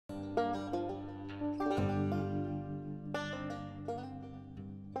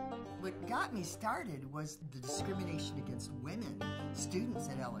got me started was the discrimination against women students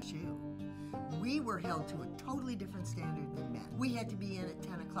at LSU. We were held to a totally different standard than men. We had to be in at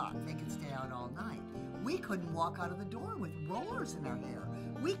 10 o'clock. They could stay out all night. We couldn't walk out of the door with rollers in our hair.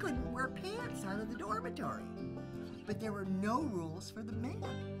 We couldn't wear pants out of the dormitory. But there were no rules for the men.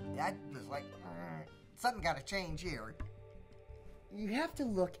 That was like, something got to change here. You have to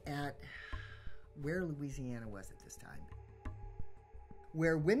look at where Louisiana was at this time,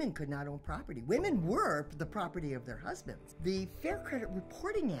 where women could not own property. Women were the property of their husbands. The Fair Credit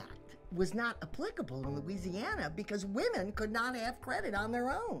Reporting Act was not applicable in Louisiana because women could not have credit on their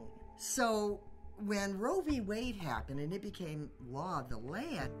own. So when Roe v. Wade happened and it became law of the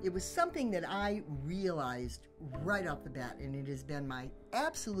land, it was something that I realized right off the bat, and it has been my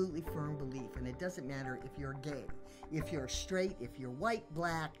absolutely firm belief, and it doesn't matter if you're gay, if you're straight, if you're white,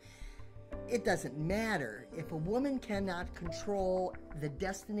 black, it doesn't matter. If a woman cannot control the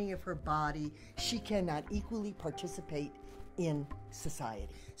destiny of her body, she cannot equally participate in society.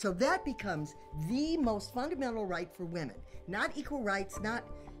 So that becomes the most fundamental right for women. Not equal rights, not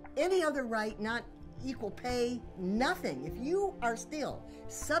any other right, not equal pay, nothing. If you are still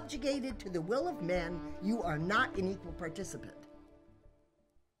subjugated to the will of men, you are not an equal participant.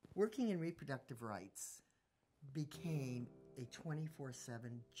 Working in reproductive rights became a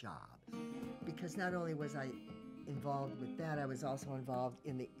 24/7 job, because not only was I involved with that, I was also involved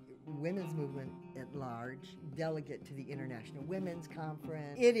in the women's movement at large, delegate to the International Women's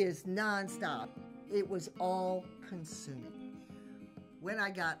Conference. It is nonstop. It was all consuming. When I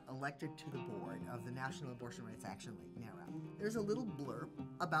got elected to the board of the National Abortion Rights Action League, NARA, there's a little blurb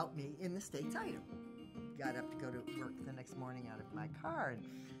about me in the state's item. Got up to go to work the next morning out of my car, and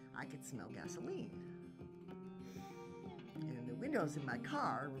I could smell gasoline. And the windows in my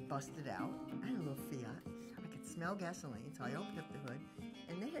car were busted out. I had a little Fiat. I could smell gasoline, so I opened up the hood,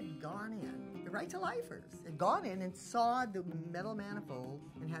 and they had gone in, the Right to Lifers, had gone in and saw the metal manifold,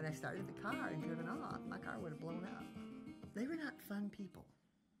 and had I started the car and driven off, my car would have blown up. They were not fun people.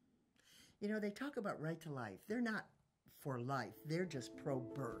 You know, they talk about right to life. They're not for life. They're just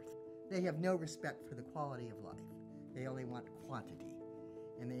pro-birth. They have no respect for the quality of life. They only want quantity.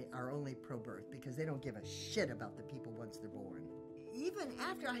 And they are only pro-birth because they don't give a shit about the people once they're born. Even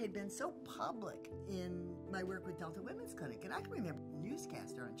after I had been so public in my work with Delta Women's Clinic, and I can remember a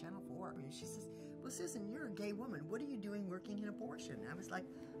newscaster on Channel 4, and she says, well, Susan, you're a gay woman. What are you doing working in abortion? And I was like,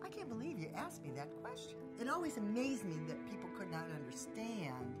 I can't believe you asked me that question. It always amazed me that people could not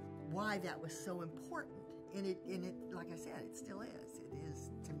understand why that was so important. And it, like I said, it still is. It is,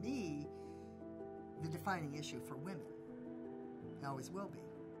 to me, the defining issue for women. It always will be.